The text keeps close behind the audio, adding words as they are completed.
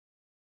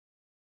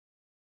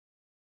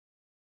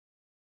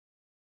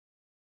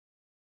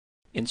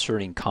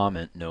Inserting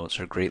comment notes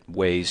are great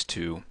ways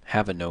to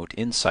have a note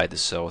inside the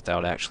cell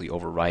without actually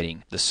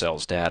overwriting the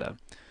cell's data.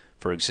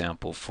 For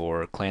example,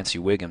 for Clancy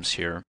Wiggums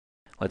here,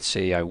 let's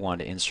say I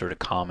want to insert a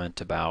comment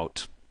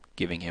about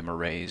giving him a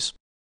raise.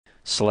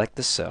 Select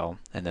the cell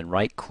and then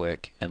right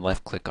click and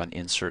left click on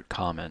Insert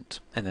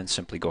Comment, and then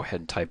simply go ahead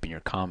and type in your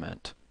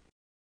comment.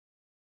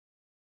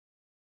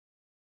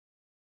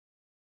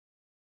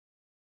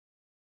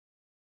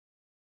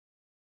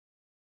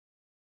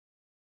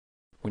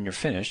 When you're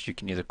finished, you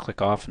can either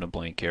click off in a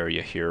blank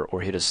area here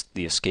or hit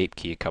the escape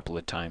key a couple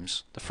of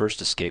times. The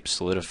first escape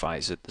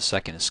solidifies it, the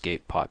second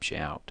escape pops you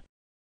out.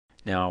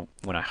 Now,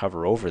 when I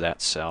hover over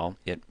that cell,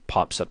 it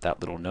pops up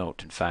that little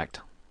note. In fact,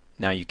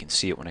 now you can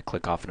see it when I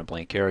click off in a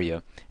blank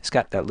area. It's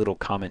got that little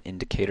comment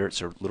indicator,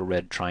 it's a little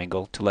red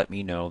triangle to let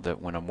me know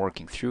that when I'm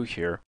working through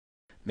here,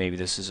 maybe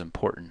this is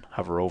important.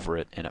 Hover over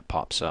it and it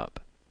pops up.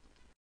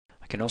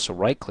 I can also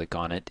right click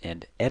on it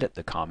and edit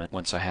the comment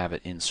once I have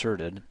it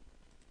inserted.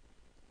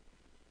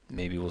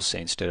 Maybe we'll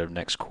say instead of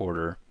next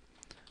quarter,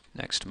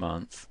 next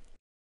month,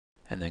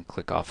 and then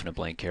click off in a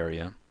blank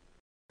area.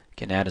 I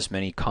can add as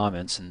many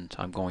comments, and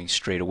I'm going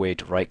straight away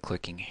to right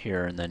clicking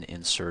here and then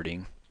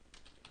inserting,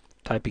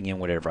 typing in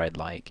whatever I'd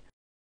like.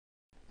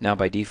 Now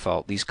by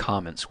default these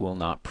comments will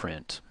not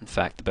print. In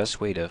fact, the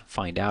best way to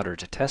find out or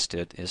to test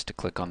it is to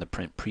click on the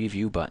print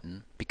preview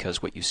button,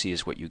 because what you see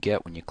is what you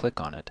get when you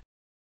click on it.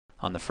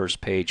 On the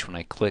first page, when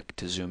I click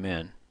to zoom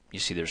in, you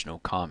see there's no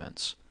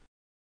comments.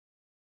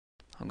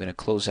 I'm going to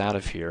close out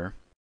of here.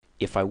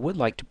 If I would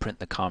like to print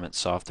the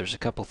comments off, there's a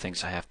couple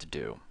things I have to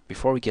do.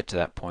 Before we get to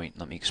that point,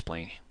 let me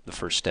explain the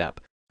first step.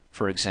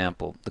 For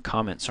example, the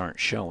comments aren't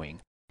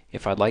showing.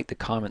 If I'd like the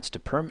comments to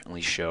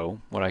permanently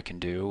show, what I can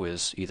do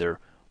is either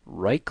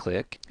right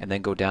click and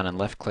then go down and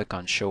left click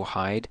on Show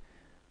Hide,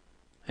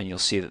 and you'll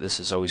see that this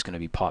is always going to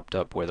be popped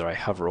up whether I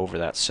hover over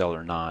that cell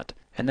or not.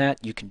 And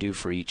that you can do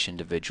for each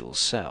individual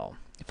cell.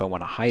 If I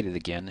want to hide it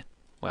again,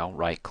 well,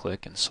 right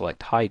click and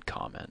select Hide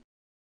Comment.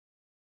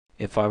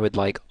 If I would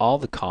like all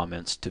the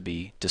comments to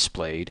be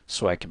displayed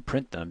so I can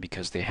print them,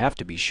 because they have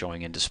to be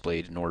showing and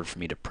displayed in order for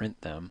me to print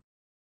them,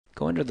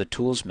 go under the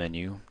Tools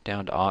menu,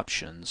 down to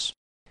Options.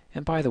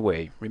 And by the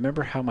way,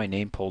 remember how my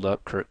name pulled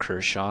up, Kurt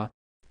Kershaw?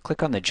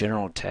 Click on the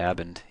General tab,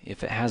 and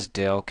if it has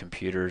Dell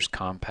Computers,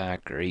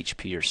 Compaq, or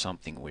HP or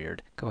something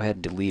weird, go ahead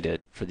and delete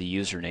it for the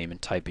username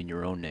and type in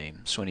your own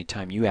name. So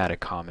anytime you add a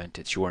comment,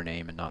 it's your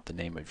name and not the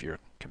name of your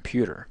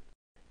computer.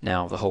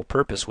 Now, the whole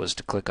purpose was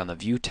to click on the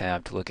View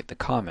tab to look at the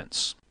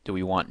comments. Do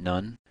we want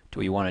none? Do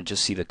we want to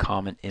just see the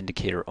comment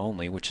indicator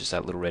only, which is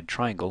that little red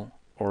triangle?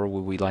 Or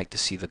would we like to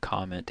see the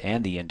comment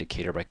and the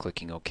indicator by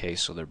clicking OK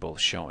so they're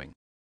both showing?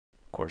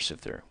 Of course,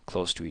 if they're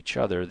close to each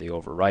other, they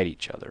overwrite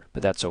each other.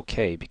 But that's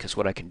okay, because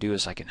what I can do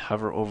is I can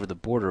hover over the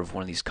border of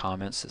one of these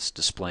comments that's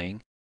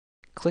displaying,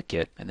 click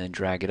it, and then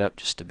drag it up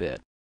just a bit.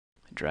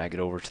 Drag it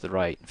over to the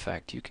right. In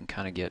fact, you can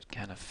get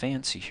kind of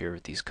fancy here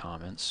with these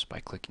comments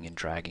by clicking and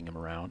dragging them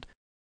around.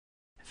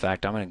 In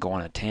fact, I'm going to go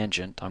on a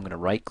tangent. I'm going to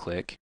right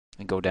click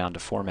and go down to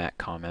Format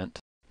Comment.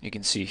 You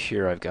can see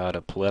here I've got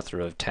a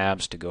plethora of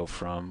tabs to go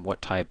from,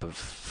 what type of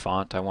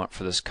font I want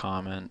for this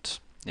comment.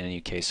 In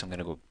any case, I'm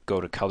going to go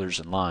to Colors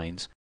and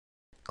Lines,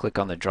 click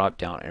on the drop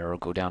down arrow,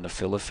 go down to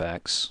Fill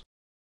Effects,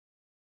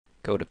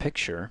 go to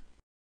Picture,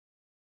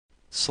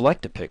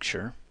 select a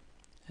picture,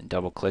 and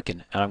double click,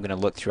 and I'm going to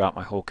look throughout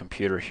my whole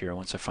computer here.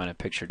 Once I find a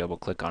picture, double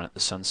click on it. The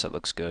sunset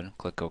looks good.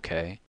 Click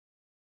OK.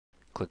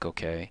 Click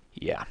OK.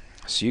 Yeah.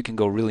 So you can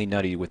go really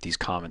nutty with these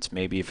comments.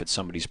 Maybe if it's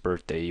somebody's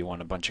birthday, you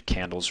want a bunch of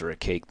candles or a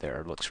cake there.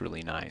 It looks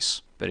really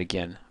nice. But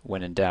again,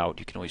 when in doubt,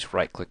 you can always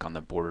right click on the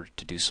border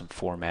to do some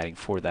formatting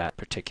for that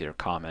particular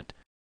comment.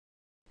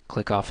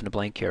 Click off in a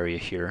blank area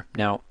here.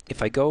 Now,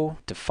 if I go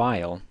to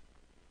File,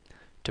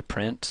 to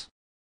Print,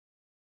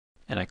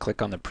 and I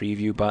click on the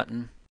Preview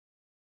button,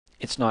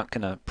 it's not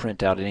going to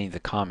print out any of the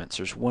comments.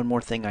 There's one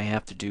more thing I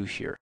have to do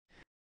here.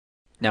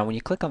 Now when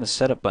you click on the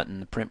Setup button,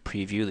 the Print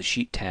Preview, the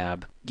Sheet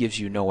tab gives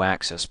you no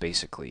access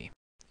basically.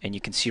 And you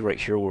can see right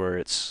here where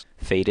it's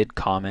faded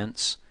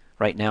comments.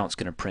 Right now it's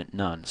going to print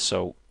none.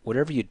 So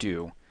whatever you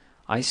do,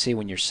 I say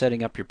when you're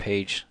setting up your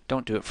page,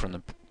 don't do it from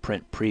the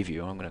Print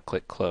Preview. I'm going to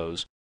click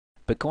Close.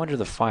 But go under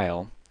the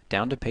File,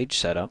 down to Page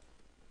Setup,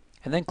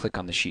 and then click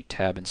on the Sheet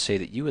tab and say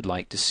that you would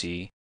like to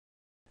see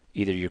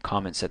either your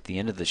comments at the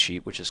end of the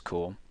sheet, which is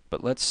cool,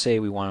 but let's say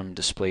we want them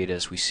displayed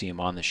as we see them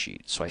on the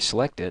sheet. So I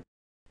select it,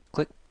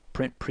 click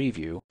Print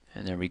Preview,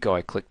 and there we go.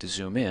 I click to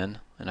zoom in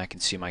and I can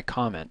see my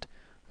comment.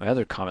 My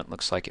other comment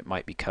looks like it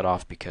might be cut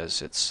off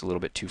because it's a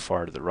little bit too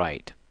far to the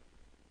right.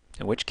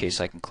 In which case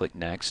I can click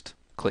Next,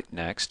 click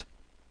Next.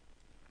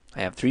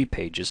 I have 3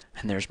 pages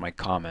and there's my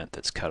comment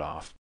that's cut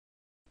off.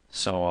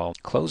 So I'll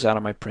close out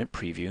of my Print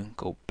Preview,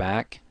 go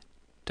back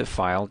to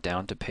File,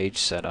 down to Page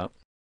Setup,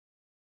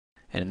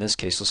 and in this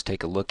case let's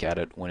take a look at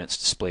it when it's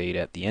displayed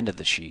at the end of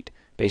the sheet.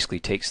 Basically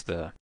takes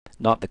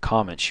not the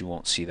comments, you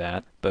won't see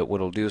that, but what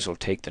it'll do is it'll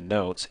take the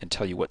notes and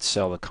tell you what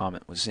cell the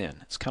comment was in.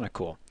 It's kind of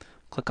cool.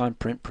 Click on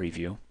Print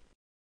Preview,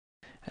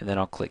 and then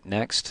I'll click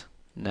Next,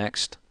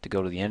 Next to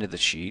go to the end of the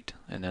sheet,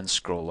 and then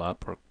scroll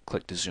up, or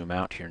click to zoom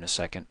out here in a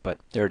second, but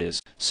there it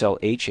is. Cell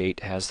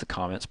H8 has the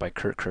comments by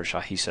Kurt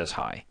Kershaw. He says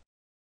hi.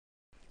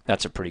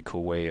 That's a pretty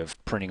cool way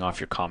of printing off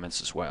your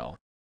comments as well.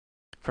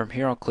 From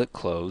here I'll click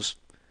close.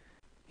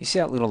 You see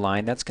that little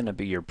line? That's going to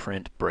be your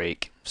print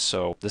break.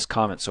 So this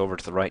comment's over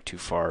to the right too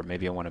far.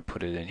 Maybe I want to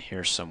put it in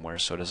here somewhere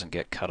so it doesn't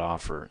get cut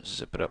off, or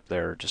zip it up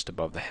there just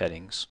above the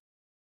headings.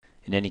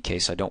 In any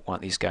case, I don't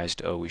want these guys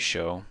to always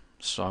show,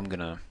 so I'm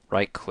going to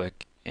right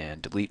click and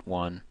delete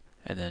one,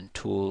 and then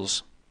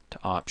Tools to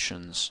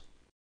Options,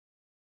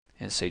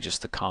 and say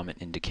just the comment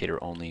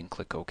indicator only, and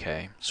click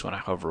OK. So when I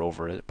hover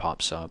over it, it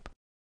pops up.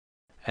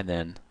 And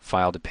then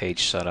File to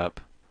Page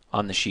Setup.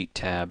 On the Sheet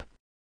tab,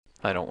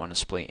 I don't want to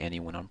display any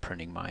when I'm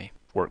printing my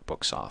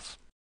workbooks off.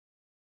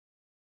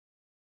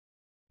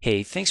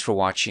 Hey, thanks for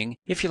watching.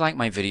 If you like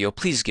my video,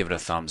 please give it a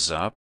thumbs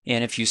up.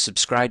 And if you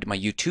subscribe to my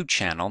YouTube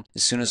channel,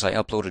 as soon as I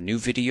upload a new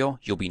video,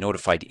 you'll be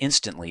notified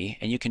instantly,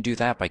 and you can do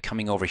that by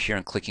coming over here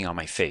and clicking on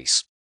my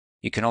face.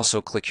 You can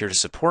also click here to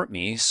support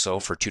me, so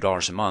for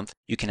 $2 a month,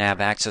 you can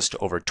have access to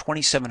over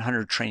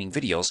 2,700 training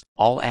videos,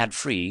 all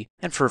ad-free,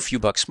 and for a few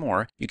bucks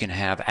more, you can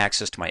have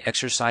access to my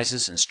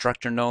exercises,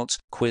 instructor notes,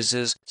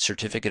 quizzes,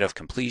 certificate of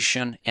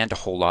completion, and a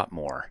whole lot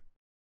more.